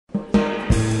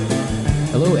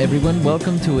Hello everyone,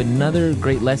 welcome to another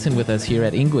great lesson with us here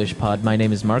at English Pod. My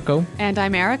name is Marco. And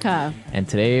I'm Erica. And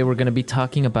today we're going to be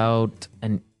talking about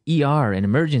an ER, an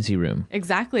emergency room.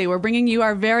 Exactly. We're bringing you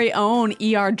our very own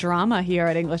ER drama here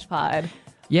at English Pod.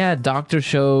 Yeah, doctor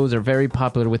shows are very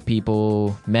popular with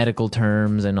people, medical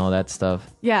terms and all that stuff.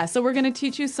 Yeah, so we're going to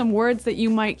teach you some words that you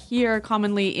might hear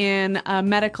commonly in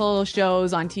medical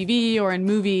shows on TV or in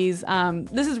movies.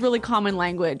 This is really common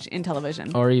language in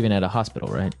television. Or even at a hospital,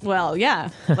 right? Well, yeah,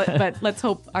 but let's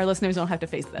hope our listeners don't have to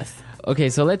face this. Okay,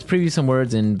 so let's preview some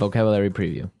words in vocabulary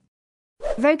preview.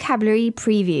 Vocabulary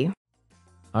preview.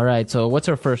 All right, so what's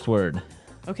our first word?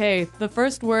 Okay, the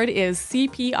first word is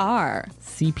CPR.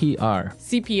 CPR.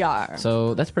 CPR.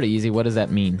 So that's pretty easy. What does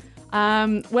that mean?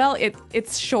 Well,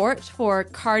 it's short for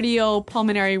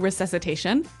cardiopulmonary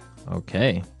resuscitation.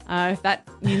 Okay. If that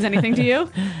means anything to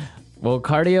you. Well,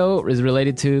 cardio is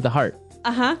related to the heart.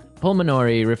 Uh-huh.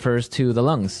 Pulmonary refers to the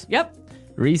lungs. Yep.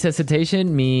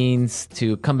 Resuscitation means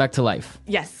to come back to life.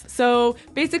 Yes. So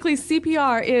basically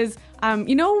CPR is,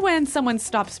 you know when someone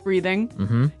stops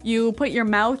breathing, you put your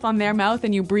mouth on their mouth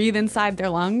and you breathe inside their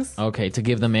lungs? Okay, to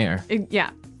give them air. Yeah.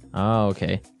 Oh,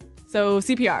 okay. So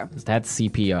CPR. That's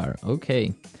CPR.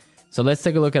 Okay. So let's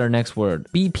take a look at our next word.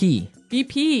 BP.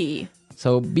 BP.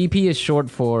 So BP is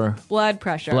short for Blood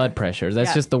pressure. blood pressure. That's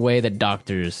Yeah. just the way that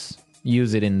doctors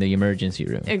use it in the emergency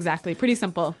room. Exactly. Pretty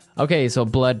simple. Okay, so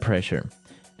blood pressure.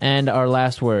 And our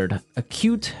last word,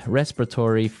 acute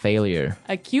respiratory failure.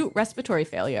 Acute respiratory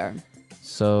failure.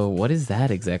 So what is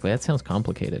that exactly? That sounds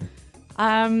complicated.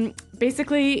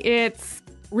 Basically, it's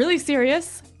really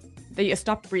serious that you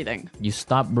stop breathing. You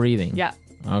stop breathing. Yeah.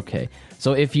 Okay.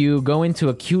 So if you go into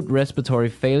acute respiratory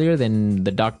failure, then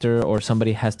the doctor or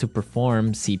somebody has to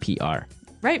perform CPR.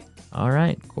 Right. All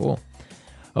right, cool.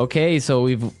 Okay, so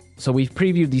we've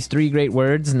previewed these three great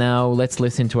words. Now let's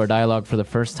listen to our dialogue for the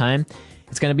first time.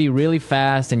 It's going to be really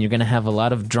fast and you're going to have a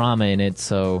lot of drama in it,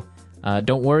 so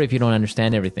don't worry if you don't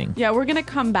understand everything. Yeah, we're going to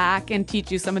come back and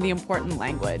teach you some of the important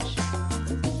language.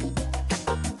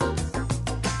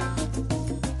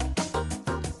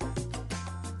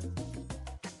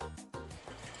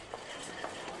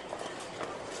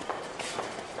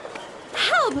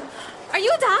 Help! Are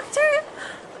you a doctor?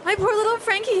 My poor little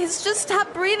Frankie has just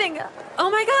stopped breathing. Oh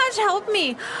my gosh, help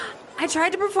me. I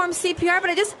tried to perform CPR, but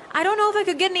I don't know if I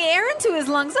could get any air into his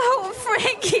lungs. Oh,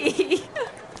 Frankie!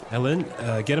 Ellen,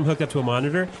 get him hooked up to a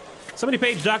monitor. Somebody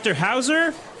page Dr.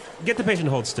 Hauser. Get the patient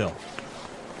to hold still.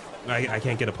 I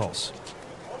can't get a pulse.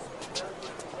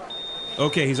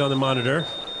 Okay, he's on the monitor.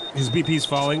 His BP's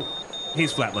falling.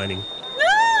 He's flatlining.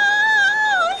 No!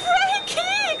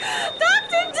 Frankie!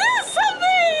 Doctor, do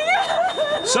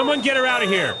something! Someone get her out of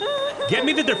here. Get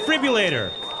me the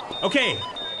defibrillator. Okay,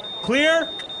 clear?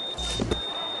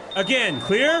 Again,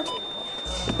 clear?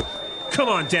 Come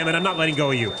on, damn it, I'm not letting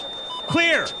go of you.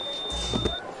 Clear!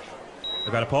 I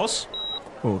got a pulse.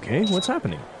 Okay, what's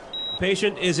happening?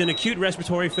 Patient is in acute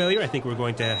respiratory failure. I think we're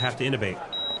going to have to intubate.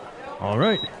 All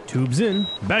right, tubes in.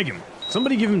 Bag him.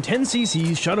 Somebody give him 10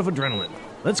 cc's shot of adrenaline.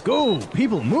 Let's go.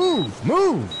 People, move,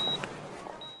 move.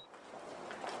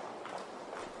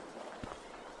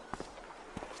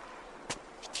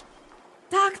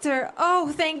 Doctor,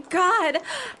 oh, thank God.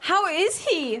 How is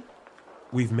he?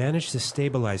 We've managed to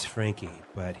stabilize Frankie,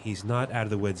 but he's not out of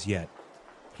the woods yet.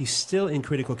 He's still in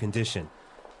critical condition.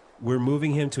 We're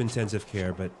moving him to intensive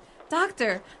care, but...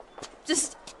 Doctor,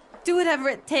 just do whatever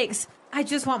it takes. I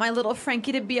just want my little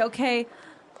Frankie to be okay.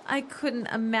 I couldn't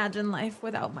imagine life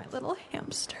without my little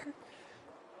hamster.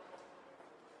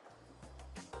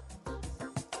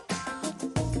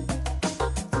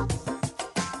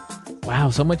 Wow,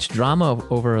 so much drama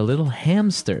over a little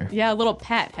hamster. Yeah, a little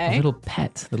pet, hey? A little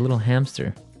pet, the little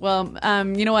hamster. Well,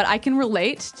 you know what? I can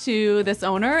relate to this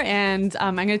owner, and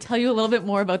I'm going to tell you a little bit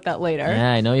more about that later.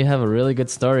 Yeah, I know you have a really good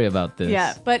story about this.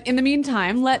 Yeah, but in the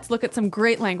meantime, let's look at some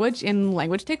great language in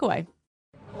Language Takeaway.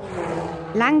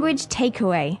 Language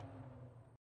takeaway.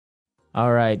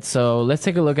 All right, so let's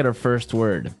take a look at our first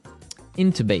word.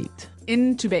 Intubate.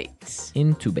 Intubate.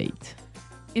 Intubate.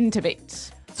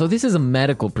 Intubate. So this is a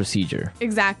medical procedure.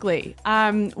 Exactly.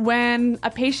 When a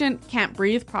patient can't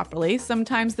breathe properly,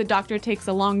 sometimes the doctor takes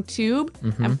a long tube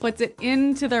and puts it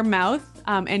into their mouth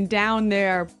and down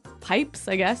their pipes,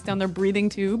 I guess, down their breathing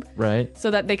tube. Right. So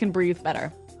that they can breathe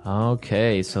better.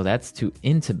 Okay, so that's to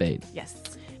intubate. Yes.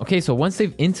 Okay, so once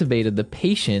they've intubated the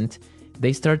patient,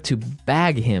 they start to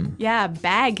bag him. Yeah,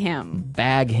 bag him.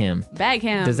 Bag him. Bag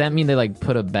him. Does that mean they like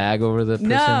put a bag over the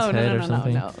person's head or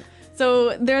something? No.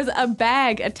 So there's a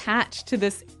bag attached to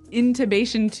this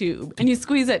intubation tube, and you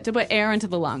squeeze it to put air into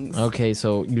the lungs. Okay,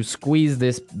 so you squeeze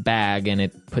this bag and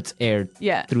it puts air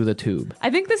Yeah. through the tube. I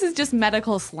think this is just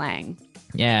medical slang.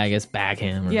 Yeah, I guess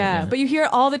backhammer. Yeah, but you hear it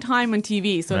all the time on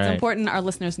TV, so it's Right. important our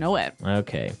listeners know it.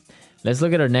 Okay. Let's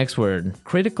look at our next word.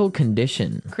 Critical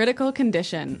condition. Critical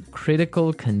condition.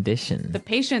 Critical condition. The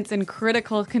patient's in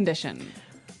critical condition.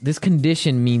 This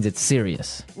condition means it's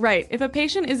serious. Right. If a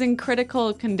patient is in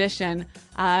critical condition,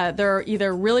 they're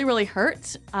either really, really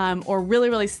hurt or really,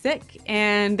 really sick,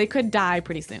 and they could die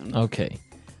pretty soon. Okay.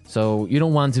 So you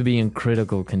don't want to be in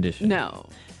critical condition. No.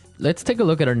 Let's take a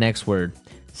look at our next word.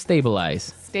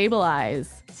 Stabilize.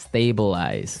 Stabilize.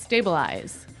 Stabilize.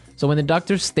 Stabilize. So when the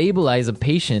doctors stabilize a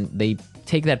patient, they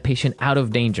take that patient out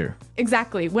of danger.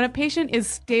 Exactly. When a patient is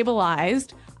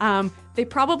stabilized, they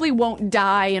probably won't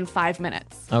die in 5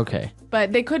 minutes. Okay.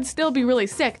 But they could still be really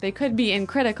sick. They could be in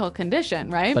critical condition,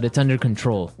 right? But it's under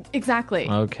control. Exactly.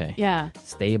 Okay. Yeah.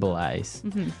 Stabilize.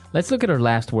 Let's look at our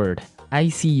last word.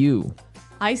 ICU.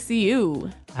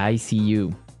 ICU.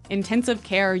 ICU. Intensive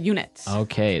care unit.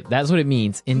 Okay, that's what it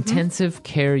means. Intensive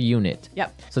care unit.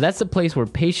 Yep. So that's the place where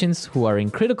patients who are in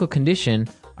critical condition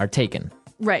are taken.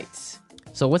 Right.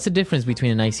 So what's the difference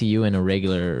between an ICU and a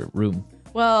regular room?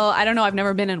 Well, I don't know. I've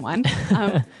never been in one.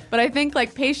 But I think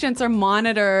like patients are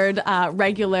monitored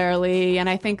regularly. And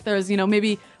I think there's,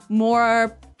 maybe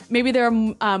there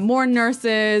are more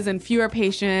nurses and fewer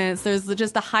patients. There's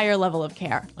just a higher level of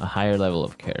care. A higher level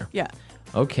of care. Yeah.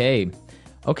 Okay.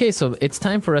 Okay, so it's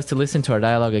time for us to listen to our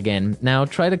dialogue again. Now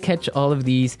try to catch all of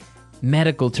these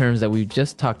medical terms that we've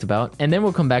just talked about, and then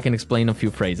we'll come back and explain a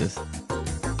few phrases.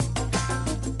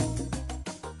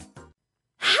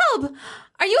 Help!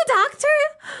 Are you a doctor?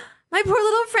 My poor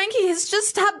little Frankie has just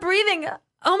stopped breathing.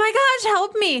 Oh my gosh,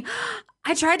 help me.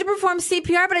 I tried to perform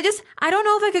CPR, but I don't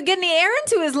know if I could get any air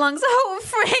into his lungs. Oh,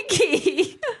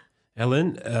 Frankie.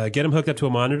 Ellen, get him hooked up to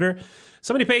a monitor.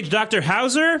 Somebody page Dr.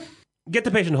 Hauser. Get the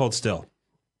patient to hold still.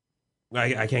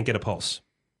 I can't get a pulse.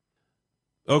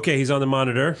 Okay, he's on the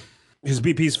monitor. His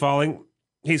BP's falling.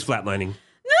 He's flatlining.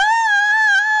 No!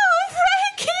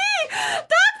 Frankie!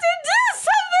 Doctor, do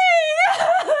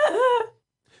something!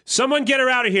 Someone get her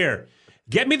out of here.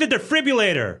 Get me the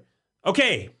defibrillator.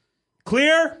 Okay,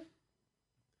 clear?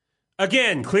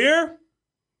 Again, clear?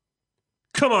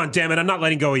 Come on, damn it, I'm not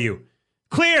letting go of you.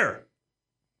 Clear!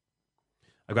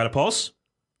 I've got a pulse.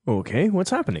 Okay, what's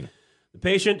happening? The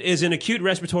patient is in acute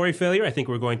respiratory failure. I think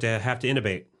we're going to have to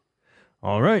intubate.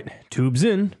 All right, tubes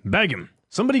in, bag him.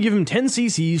 Somebody give him 10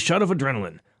 cc's shot of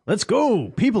adrenaline. Let's go,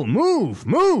 people, move,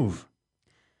 move.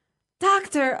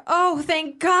 Doctor, oh,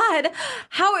 thank God.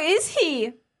 How is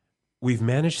he? We've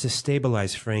managed to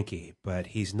stabilize Frankie, but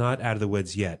he's not out of the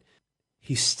woods yet.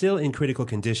 He's still in critical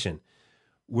condition.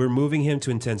 We're moving him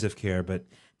to intensive care, but...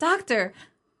 Doctor,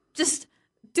 just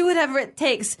do whatever it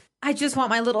takes. I just want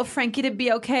my little Frankie to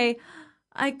be okay.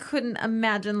 I couldn't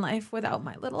imagine life without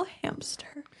my little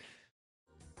hamster.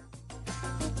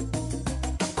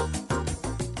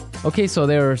 Okay, so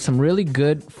there are some really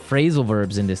good phrasal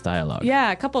verbs in this dialogue.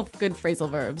 Yeah, a couple of good phrasal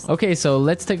verbs. Okay, so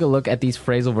let's take a look at these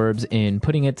phrasal verbs in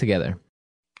putting it together.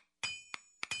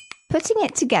 Putting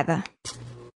it together.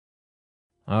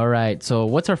 All right, so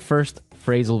what's our first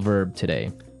phrasal verb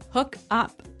today? Hook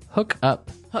up. Hook up.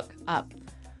 Hook up.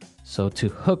 So to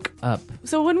hook up.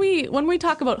 So when we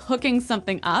talk about hooking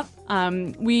something up,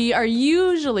 we are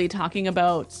usually talking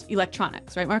about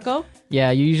electronics, right, Marco?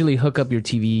 Yeah, you usually hook up your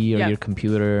TV or Yeah. your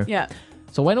computer. Yeah.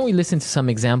 So why don't we listen to some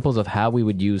examples of how we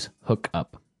would use hook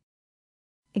up?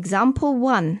 Example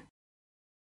 1.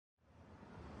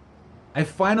 I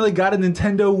finally got a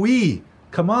Nintendo Wii.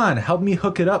 Come on, help me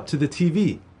hook it up to the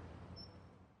TV.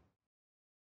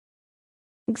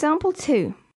 Example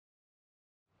 2.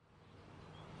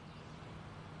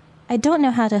 I don't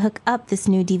know how to hook up this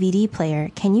new DVD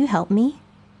player. Can you help me?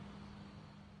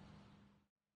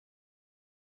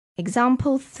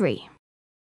 Example 3.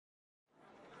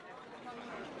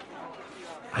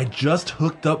 I just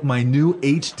hooked up my new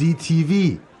HD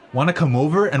TV. Want to come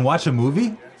over and watch a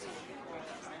movie?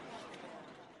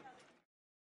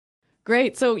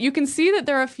 Great. So you can see that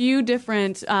there are a few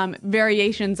different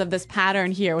variations of this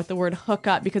pattern here with the word hook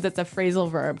up because it's a phrasal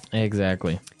verb.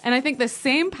 Exactly. And I think the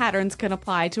same patterns can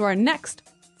apply to our next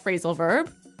phrasal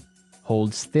verb.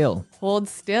 Hold still. Hold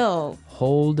still.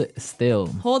 Hold still.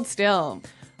 Hold still.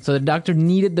 So the doctor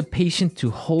needed the patient to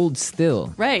hold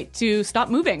still. Right. To stop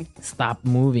moving. Stop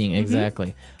moving,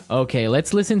 exactly. Okay,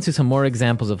 let's listen to some more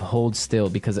examples of hold still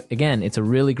because, again, it's a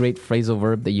really great phrasal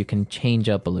verb that you can change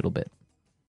up a little bit.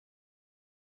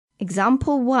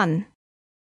 Example 1.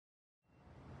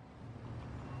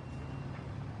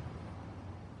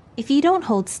 If you don't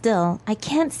hold still, I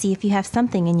can't see if you have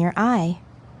something in your eye.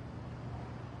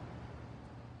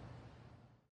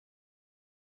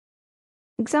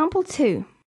 Example 2.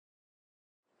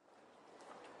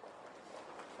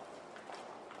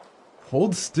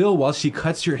 Hold still while she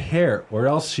cuts your hair, or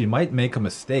else she might make a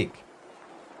mistake.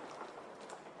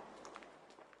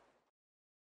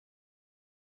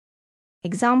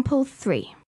 Example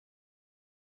 3.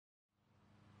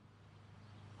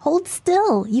 Hold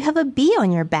still. You have a bee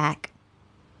on your back.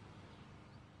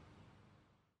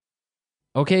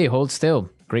 Okay, hold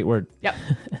still. Great word. Yep.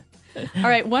 All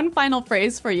right, one final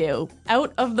phrase for you.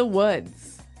 Out of the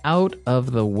woods. Out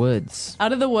of the woods.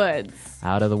 Out of the woods.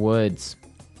 Out of the woods.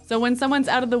 So when someone's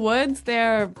out of the woods,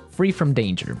 they're Free from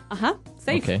danger.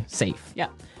 safe. Okay, safe. Yeah.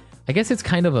 I guess it's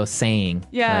kind of a saying.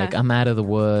 Yeah. Like, I'm out of the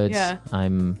woods. Yeah.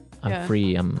 I'm Yeah.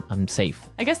 free. I'm safe.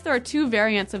 I guess there are two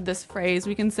variants of this phrase.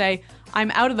 We can say, I'm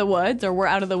out of the woods, or we're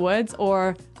out of the woods,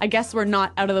 or I guess we're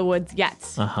not out of the woods yet.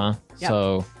 Uh-huh. Yep.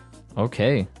 So,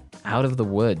 okay. Out of the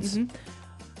woods.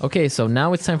 Okay, so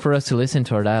now it's time for us to listen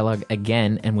to our dialogue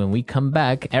again. And when we come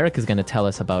back, Erica's going to tell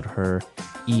us about her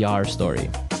ER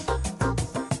story.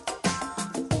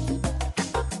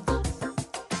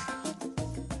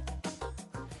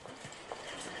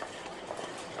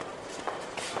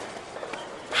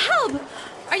 Help!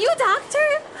 Are you a doctor?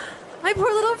 My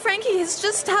poor little Frankie has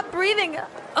just stopped breathing.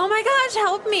 Oh my gosh,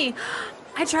 help me.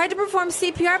 I tried to perform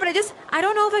CPR, but I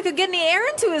don't know if I could get any air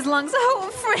into his lungs. Oh,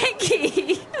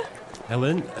 Frankie!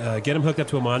 Ellen, get him hooked up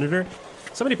to a monitor.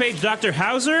 Somebody page Dr.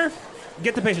 Hauser.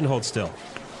 Get the patient to hold still.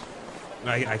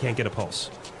 I can't get a pulse.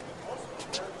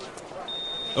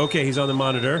 Okay, he's on the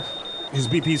monitor. His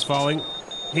BP's falling.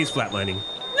 He's flatlining.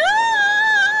 No!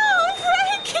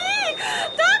 Frankie!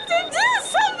 Doctor, do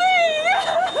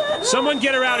something! Someone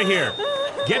get her out of here.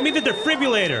 Get me the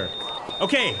defibrillator.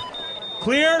 Okay,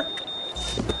 clear?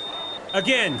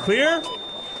 Again, clear?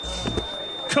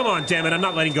 Come on, damn it, I'm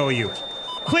not letting go of you.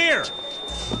 Clear!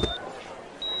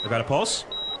 I got a pulse.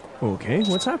 Okay,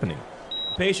 what's happening?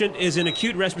 Patient is in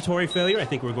acute respiratory failure. I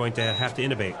think we're going to have to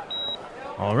intubate.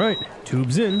 All right,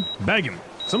 tubes in. Bag him.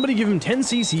 Somebody give him 10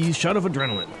 cc's shot of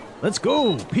adrenaline. Let's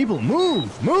go. People,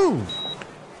 move, move.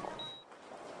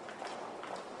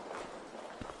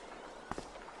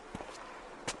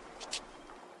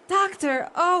 Doctor,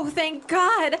 oh, thank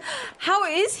God. How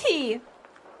is he?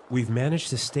 We've managed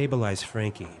to stabilize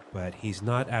Frankie, but he's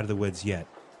not out of the woods yet.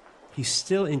 He's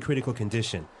still in critical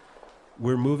condition.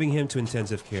 We're moving him to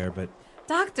intensive care, but...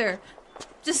 Doctor,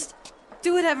 just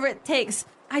do whatever it takes.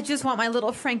 I just want my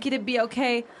little Frankie to be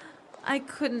okay. I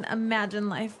couldn't imagine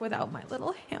life without my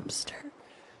little hamster.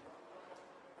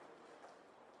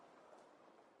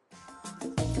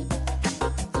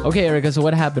 Okay, Erica, so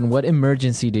what happened? What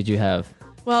emergency did you have?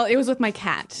 Well, it was with my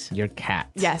cat. Your cat.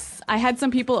 Yes, I had some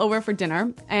people over for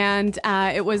dinner, and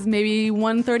it was maybe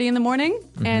 1:30 in the morning,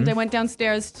 and I went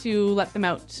downstairs to let them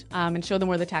out and show them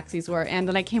where the taxis were. And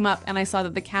then I came up and I saw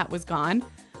that the cat was gone,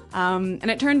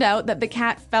 and it turned out that the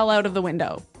cat fell out of the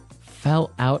window. Fell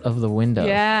out of the window.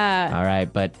 Yeah. All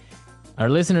right, but our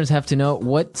listeners have to know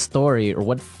what story or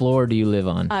what floor do you live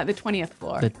on? The 20th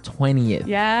floor. The 20th.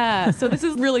 Yeah, so this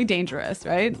is really dangerous,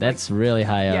 right? That's really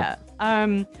high up.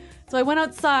 Yeah. So I went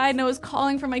outside and I was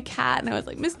calling for my cat and I was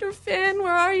like, Mr. Finn,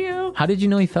 where are you? How did you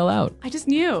know he fell out? I just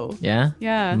knew. Yeah?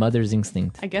 Yeah. Mother's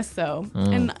instinct. I guess so.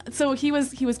 And so he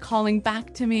was calling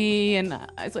back to me, and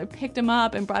so I picked him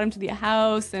up and brought him to the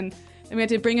house, and then we had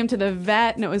to bring him to the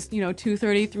vet, and it was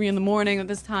 2:30, 3 in the morning at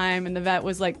this time, and the vet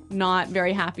was like not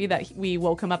very happy that we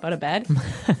woke him up out of bed.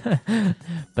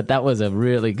 But that was a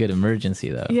really good emergency,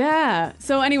 though. Yeah.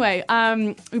 So anyway,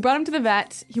 we brought him to the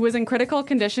vet. He was in critical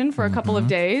condition for a couple of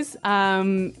days,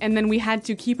 and then we had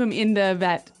to keep him in the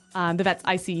vet's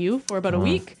ICU for about a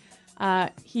week.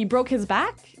 He broke his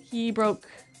back. He broke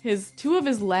two of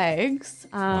his legs.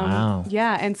 Wow.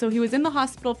 Yeah, and so he was in the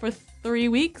hospital for 3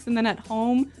 weeks, and then at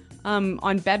home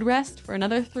on bed rest for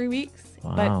another 3 weeks.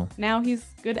 Wow. But now he's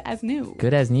good as new.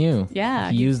 Good as new.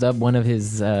 Yeah. He used up one of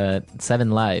his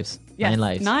 7 lives. Yes, 9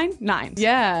 lives. Nine.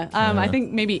 Yeah. I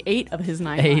think maybe 8 of his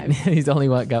 9 8. lives. He's only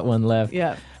got one left.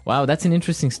 Yeah. Wow, that's an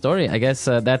interesting story. I guess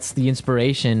that's the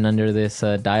inspiration under this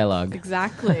dialogue.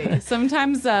 Exactly.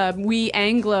 Sometimes we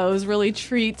Anglos really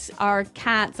treat our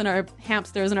cats and our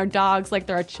hamsters and our dogs like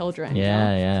they're our children.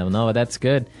 Yeah, yeah. No, that's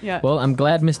good. Yeah. Well, I'm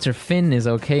glad Mr. Finn is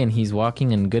okay and he's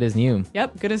walking and good as new.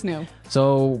 Yep, good as new.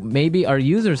 So maybe our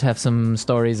users have some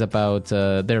stories about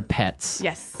their pets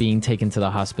Yes. being taken to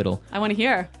the hospital. I want to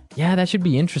hear. Yeah, that should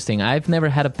be interesting. I've never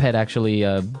had a pet actually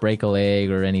break a leg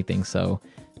or anything, so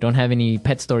Don't have any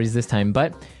pet stories this time,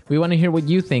 but we want to hear what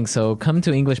you think. So come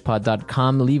to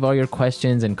englishpod.com, leave all your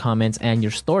questions and comments and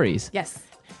your stories. Yes.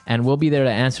 And we'll be there to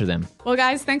answer them. Well,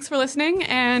 guys, thanks for listening.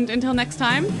 And until next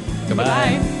time, Goodbye.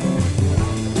 Bye.